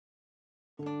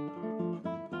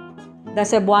The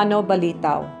Cebuano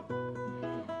Balitaw.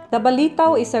 The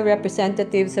Balitaw is a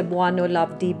representative Cebuano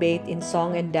love debate in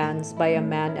song and dance by a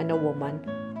man and a woman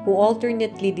who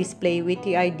alternately display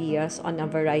witty ideas on a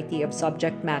variety of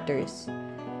subject matters.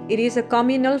 It is a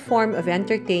communal form of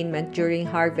entertainment during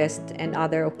harvest and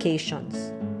other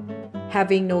occasions.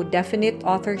 Having no definite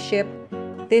authorship,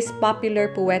 this popular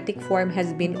poetic form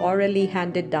has been orally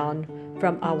handed down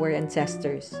from our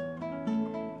ancestors.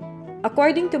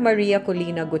 According to Maria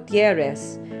Colina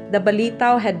Gutierrez, the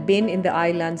Balitaw had been in the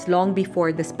islands long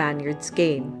before the Spaniards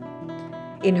came.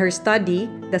 In her study,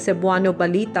 The Cebuano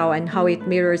Balitaw and How It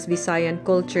Mirrors Visayan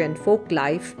Culture and Folk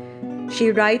Life, she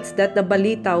writes that the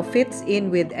Balitaw fits in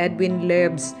with Edwin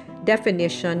Loeb's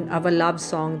definition of a love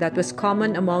song that was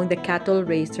common among the cattle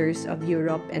raisers of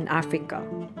Europe and Africa.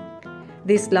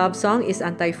 This love song is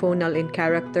antiphonal in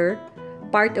character,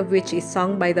 part of which is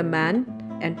sung by the man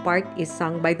and part is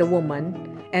sung by the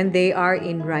woman, and they are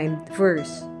in rhymed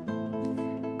verse.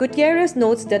 Gutierrez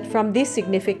notes that from these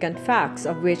significant facts,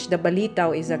 of which the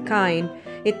Balitaw is a kind,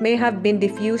 it may have been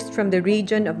diffused from the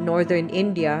region of northern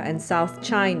India and South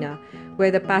China, where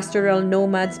the pastoral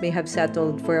nomads may have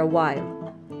settled for a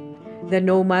while. The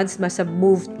nomads must have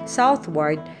moved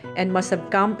southward and must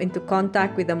have come into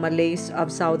contact with the Malays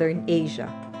of southern Asia.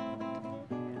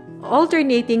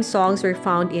 Alternating songs were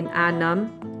found in Annam,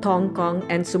 Tongkong,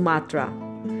 and Sumatra.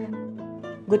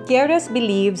 Gutierrez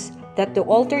believes that the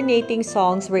alternating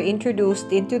songs were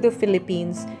introduced into the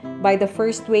Philippines by the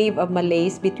first wave of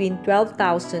Malays between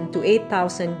 12,000 to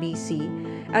 8,000 BC,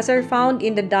 as are found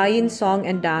in the Dayin song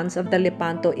and dance of the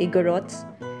Lepanto Igorots,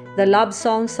 the love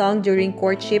song sung during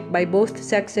courtship by both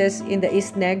sexes in the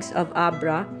Isnegs of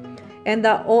Abra, and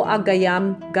the O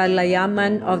Agayam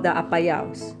Galayaman of the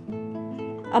Apayaws.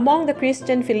 Among the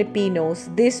Christian Filipinos,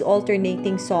 these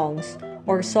alternating songs,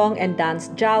 or song and dance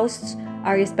jousts,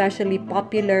 are especially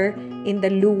popular in the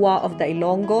luwa of the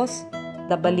Ilonggos,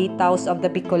 the balitaws of the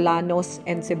Bicolanos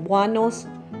and Cebuanos,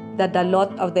 the dalot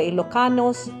of the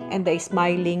Ilocanos, and the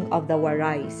ismailing of the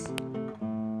Warays.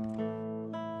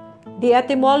 The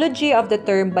etymology of the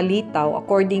term balitaw,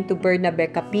 according to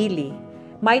Bernabe Capili,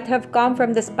 might have come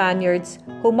from the Spaniards,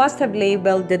 who must have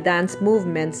labeled the dance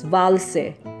movements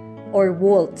valse, or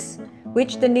waltz,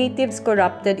 which the natives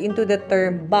corrupted into the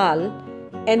term bal,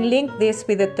 and linked this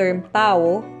with the term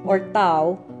tao or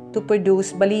tao to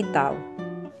produce balitaw,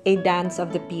 a dance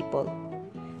of the people.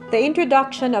 The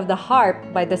introduction of the harp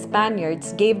by the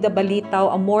Spaniards gave the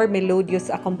balitaw a more melodious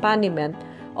accompaniment,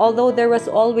 although there was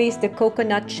always the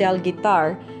coconut shell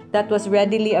guitar that was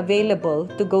readily available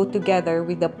to go together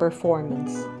with the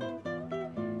performance.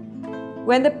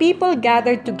 When the people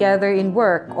gathered together in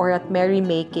work or at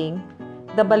merrymaking,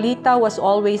 the balitaw was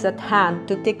always at hand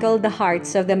to tickle the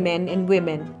hearts of the men and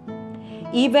women.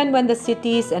 Even when the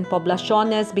cities and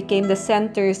poblaciones became the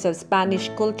centers of Spanish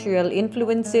cultural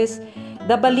influences,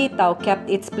 the balitaw kept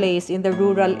its place in the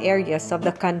rural areas of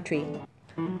the country.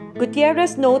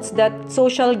 Gutierrez notes that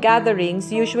social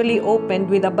gatherings usually opened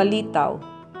with a balitaw.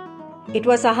 It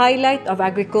was a highlight of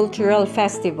agricultural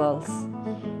festivals.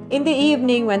 In the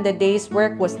evening, when the day's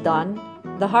work was done,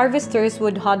 the harvesters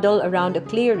would huddle around a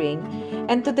clearing,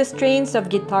 and to the strains of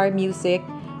guitar music,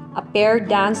 a pair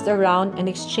danced around and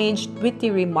exchanged witty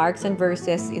remarks and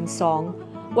verses in song,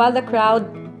 while the crowd,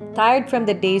 tired from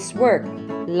the day's work,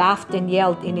 laughed and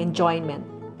yelled in enjoyment.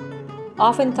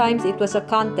 Oftentimes, it was a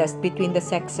contest between the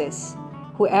sexes.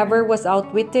 Whoever was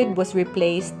outwitted was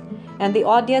replaced, and the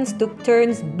audience took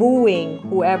turns booing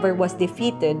whoever was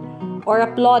defeated or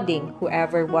applauding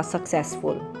whoever was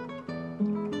successful.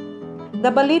 The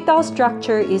balitaw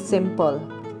structure is simple.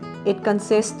 It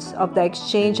consists of the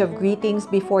exchange of greetings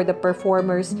before the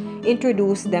performers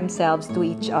introduce themselves to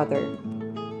each other.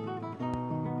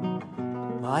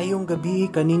 Maayong gabi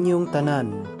kaninyong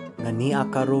tanan, nga niya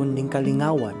karon ning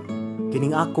kalingawan,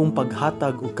 kining akong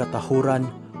paghatag og katahuran,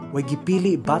 way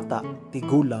gipili bata,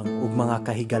 tigulang ug mga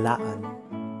kahigalaan.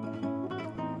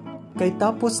 Kay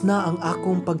tapos na ang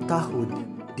akong pagtahod,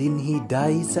 dinhi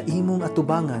day sa imong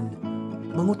atubangan,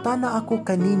 mangutana ako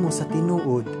kanimo sa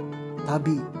tinuod,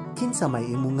 tabi kinsa may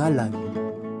imong ngalan.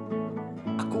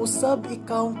 Ako usab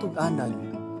ikaw ang tug-anan,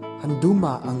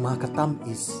 handuma ang mga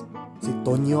katamis, si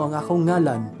Tonyo ang akong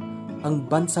ngalan, ang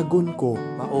bansagon ko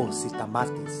mao si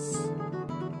Tamatis.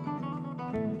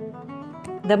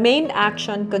 The main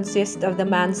action consists of the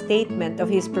man's statement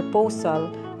of his proposal,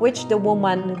 which the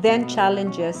woman then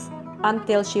challenges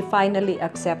until she finally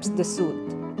accepts the suit.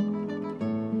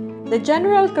 The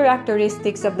general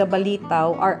characteristics of the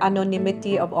balitaw are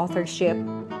anonymity of authorship,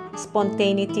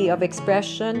 spontaneity of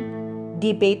expression,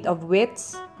 debate of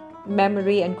wits,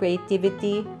 memory and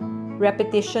creativity,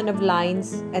 repetition of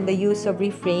lines, and the use of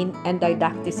refrain and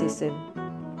didacticism.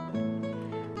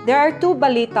 There are two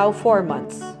balitaw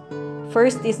formats.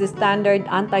 First is the standard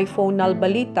antiphonal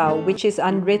balitaw, which is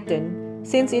unwritten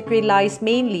since it relies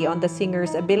mainly on the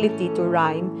singer's ability to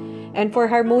rhyme and for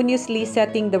harmoniously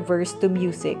setting the verse to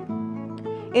music.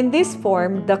 In this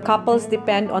form, the couples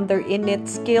depend on their innate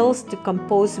skills to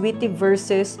compose witty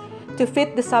verses to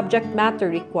fit the subject matter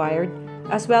required,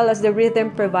 as well as the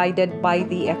rhythm provided by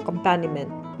the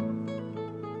accompaniment.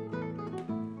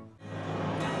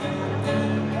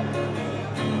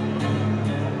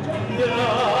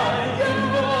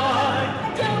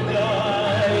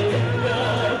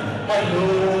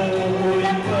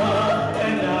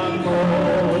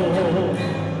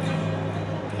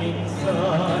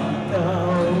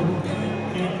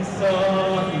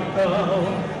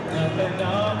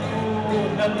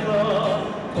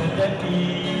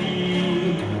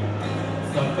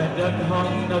 Sa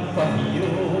kadaghang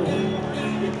nagpahiyo,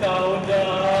 ikaw na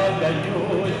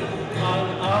gayon ang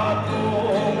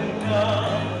akong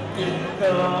naikan.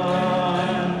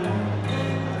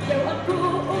 Yaw ako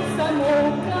sa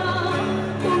moka,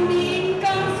 tuming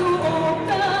kang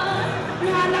suoka,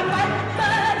 nga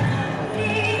napatpat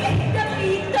ni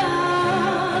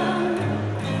kapitan.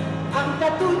 Ang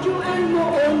katujuan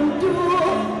mo undo,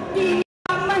 di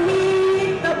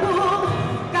mahitabo,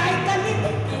 kay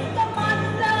kanitin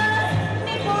kamanlan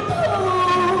ni Buto.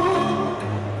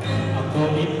 Ako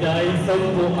inday sa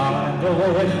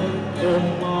buhanon,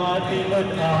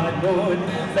 umatinod-anon,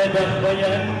 sa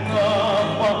dambayan nga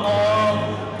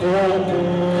maakoon.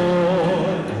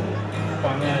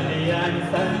 Pangalian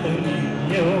sa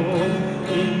tuninyo,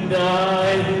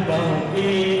 inday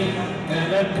bawi, na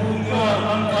nagbunga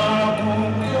ang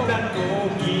among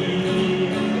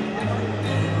katugin.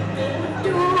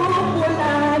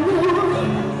 Walanon,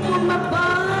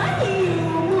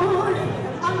 umabahiyon,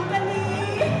 ang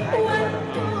kaliwan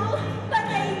ko,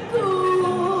 patay ko.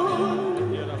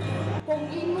 Kung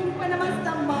imong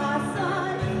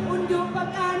panamas-tamasan, undo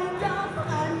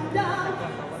pag-andam-andam,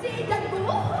 sidan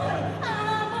buhay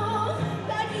among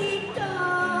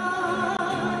kanikan.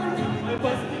 Ay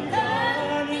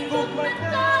pastilan, ingog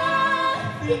mata,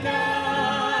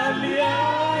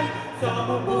 tinalian, sa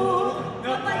mubog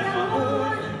nga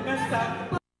panahon nga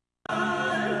sakpan.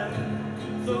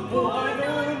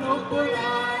 Cebuanon o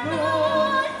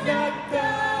Pulanon,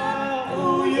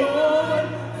 nagkauyon,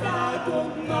 sa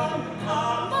tugmang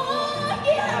among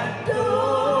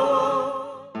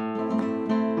gihandog.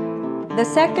 The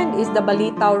second is the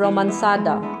balitaw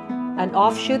romansada, an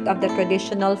offshoot of the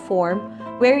traditional form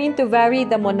wherein to vary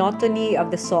the monotony of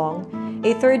the song,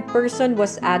 a third person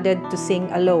was added to sing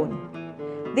alone.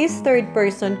 This third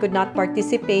person could not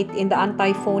participate in the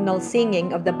antiphonal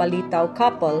singing of the balitaw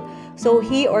couple, so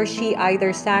he or she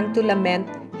either sang to lament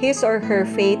his or her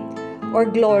fate or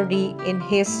glory in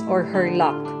his or her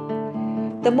luck.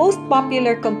 The most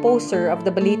popular composer of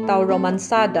the balitaw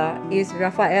romansada is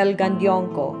Rafael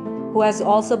Gandionco, who has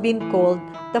also been called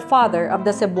the father of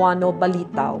the Cebuano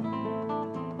Balitaw.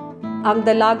 Ang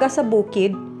Dalaga sa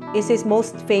Bukid is his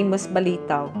most famous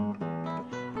balitaw.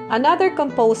 Another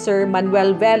composer,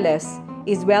 Manuel Velez,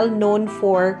 is well known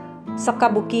for Sa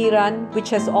Kabukiran,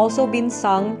 which has also been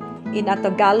sung in a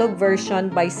Tagalog version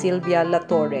by Sylvia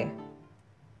Latorre.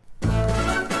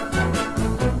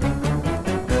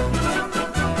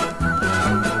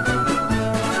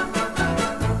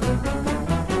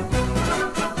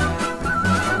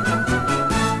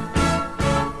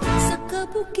 Sa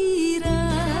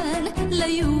kabukiran,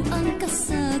 layo ang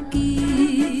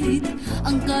kasakit,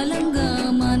 ang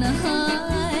kalanggaman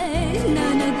ay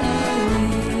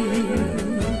nanag-awit.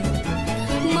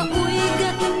 Mauy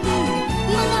gaindi,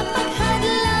 mga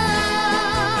paghadla,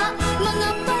 mga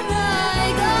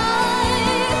paraygay,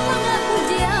 mga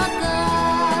kudyaka.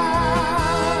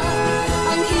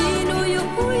 Ang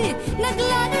hinuyoy,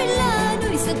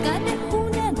 naglanoy-lanoy sa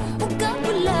kadahunan, o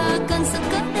kabulakan sa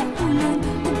kadahunan,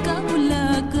 o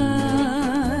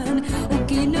kabulakan, o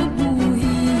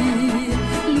kinabuhi,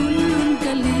 lulun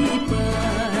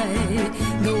kalipay,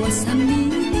 gawas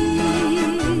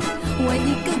hamili, way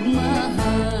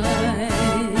ikagmahay.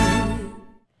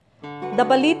 The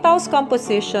Balitaw's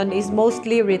composition is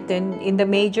mostly written in the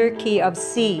major key of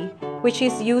C, which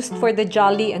is used for the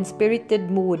jolly and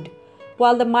spirited mood,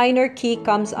 while the minor key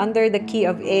comes under the key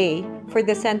of A for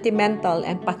the sentimental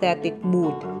and pathetic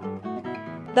mood.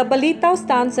 The Balitaw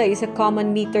stanza is a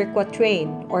common meter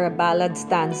quatrain or a ballad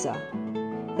stanza.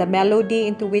 The melody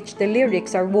into which the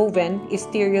lyrics are woven is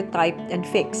stereotyped and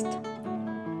fixed.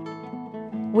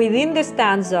 Within the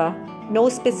stanza, no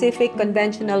specific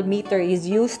conventional meter is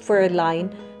used for a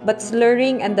line, but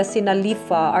slurring and the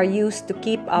sinalifa are used to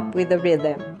keep up with the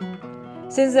rhythm.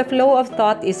 Since the flow of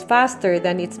thought is faster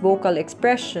than its vocal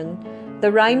expression,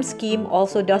 the rhyme scheme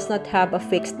also does not have a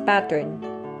fixed pattern.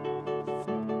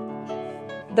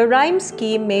 The rhyme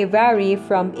scheme may vary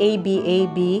from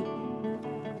ABAB.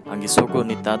 Ang gisugo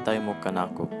ni tatay mo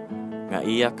kanako, nga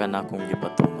iya kanakong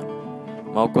gipatungan.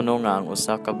 Mao kuno nga ang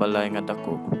usa ka balay nga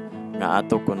dako, nga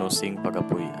ato kuno sing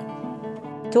pagapuy-an.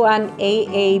 To an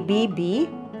AABB.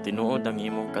 Tinuod ang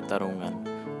imong katarungan,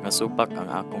 nga supak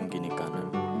ang akong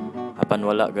ginikanan. Apan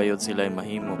wala gayod sila'y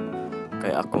mahimo,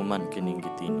 kay ako man kining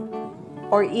gitino.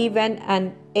 Or even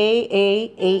an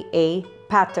AAAA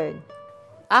pattern.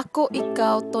 Ako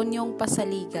ikaw tonyong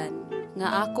pasaligan,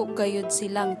 nga ako gayud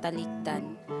silang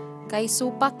talikdan. Kay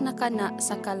supak na kana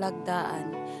sa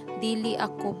kalagdaan, dili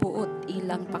ako buot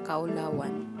ilang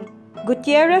pakaulawan.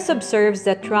 Gutierrez observes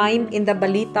that rhyme in the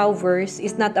Balitaw verse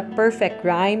is not a perfect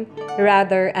rhyme,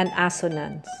 rather an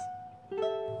assonance.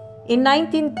 In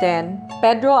 1910,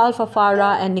 Pedro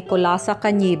Alfafara and Nicolasa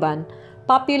Canyiban,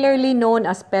 popularly known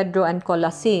as Pedro and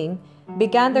Colasing,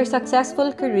 began their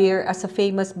successful career as a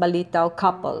famous Balitaw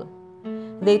couple.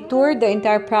 They toured the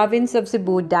entire province of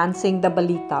Cebu dancing the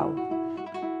Balitaw.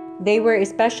 They were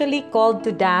especially called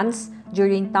to dance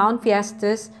during town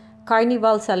fiestas,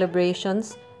 carnival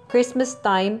celebrations, Christmas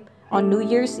time, on New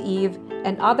Year's Eve,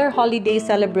 and other holiday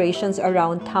celebrations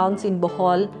around towns in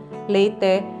Bohol,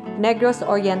 Leyte, Negros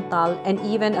Oriental, and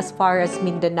even as far as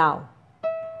Mindanao.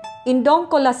 Indong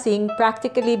Colasing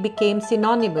practically became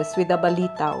synonymous with the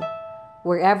Balitaw.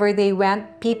 Wherever they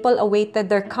went, people awaited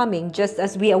their coming just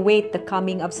as we await the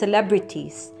coming of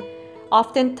celebrities.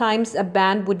 Oftentimes, a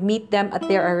band would meet them at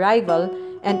their arrival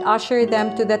and usher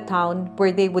them to the town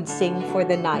where they would sing for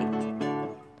the night.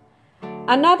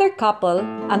 Another couple,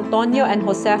 Antonio and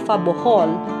Josefa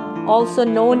Bohol, also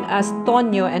known as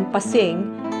Tonyo and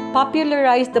Pasing,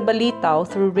 popularized the Balitaw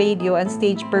through radio and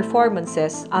stage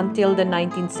performances until the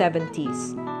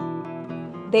 1970s.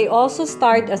 They also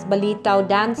starred as Balitaw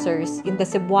dancers in the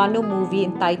Cebuano movie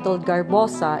entitled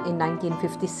Garbosa in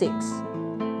 1956.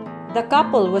 The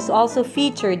couple was also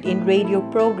featured in radio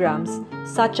programs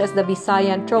such as the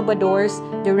Visayan Troubadours,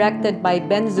 directed by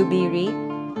Ben Zubiri,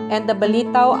 and the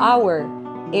Balitaw Hour,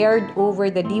 aired over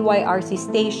the DYRC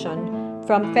station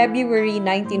from February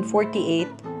 1948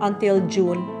 until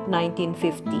June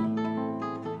 1950.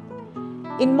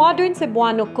 In modern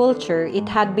Cebuano culture, it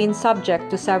had been subject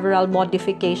to several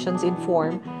modifications in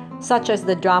form, such as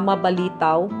the drama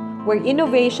Balitaw, where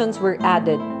innovations were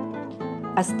added.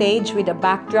 A stage with a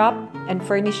backdrop and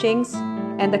furnishings,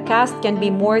 and the cast can be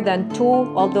more than two,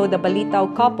 although the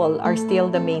Balitaw couple are still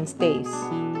the mainstays.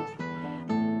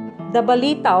 The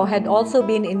Balitaw had also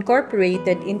been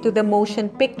incorporated into the motion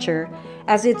picture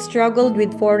as it struggled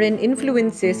with foreign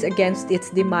influences against its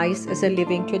demise as a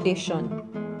living tradition.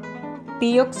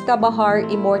 Piyux Cabahar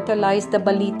immortalized the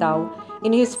Balitaw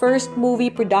in his first movie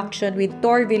production with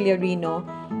Tor Villarino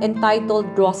entitled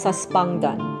Rosas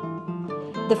Pangdan.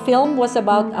 The film was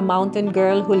about a mountain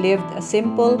girl who lived a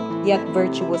simple yet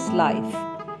virtuous life.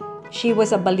 She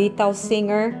was a Balitaw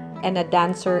singer and a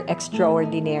dancer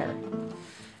extraordinaire.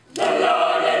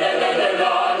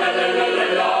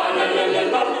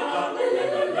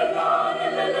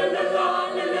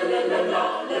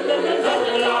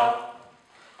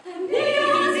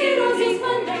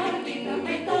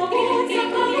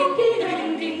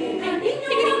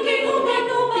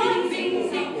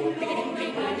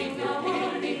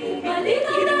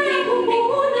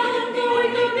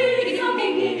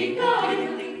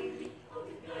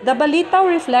 The Balitaw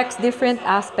reflects different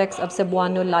aspects of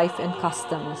Cebuano life and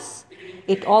customs.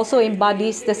 It also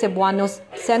embodies the Cebuanos'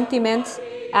 sentiments,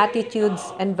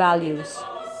 attitudes, and values.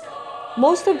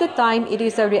 Most of the time, it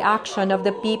is a reaction of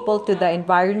the people to the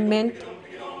environment,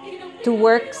 to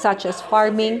work such as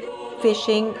farming,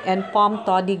 fishing, and palm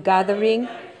toddy gathering,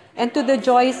 and to the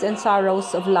joys and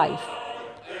sorrows of life.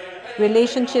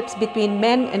 Relationships between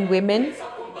men and women,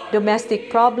 domestic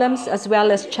problems, as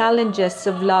well as challenges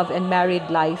of love and married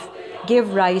life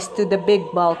give rise to the big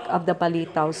bulk of the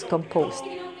Balitaws composed.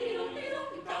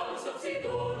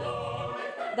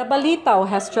 The Balitaw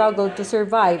has struggled to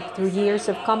survive through years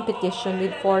of competition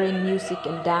with foreign music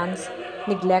and dance,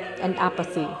 neglect, and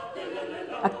apathy.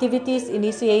 Activities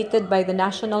initiated by the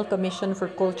National Commission for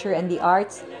Culture and the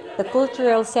Arts, the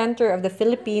Cultural Center of the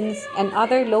Philippines, and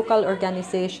other local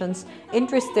organizations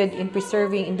interested in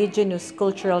preserving indigenous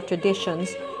cultural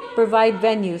traditions provide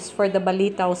venues for the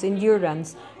Balitaw's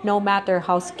endurance, no matter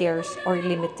how scarce or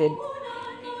limited.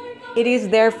 It is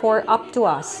therefore up to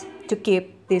us to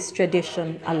keep this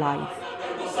tradition alive.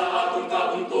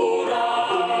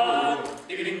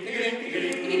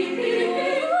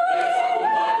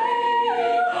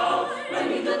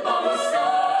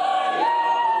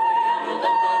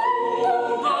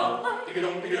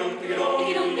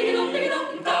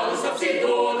 Tausap si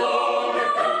Dudong.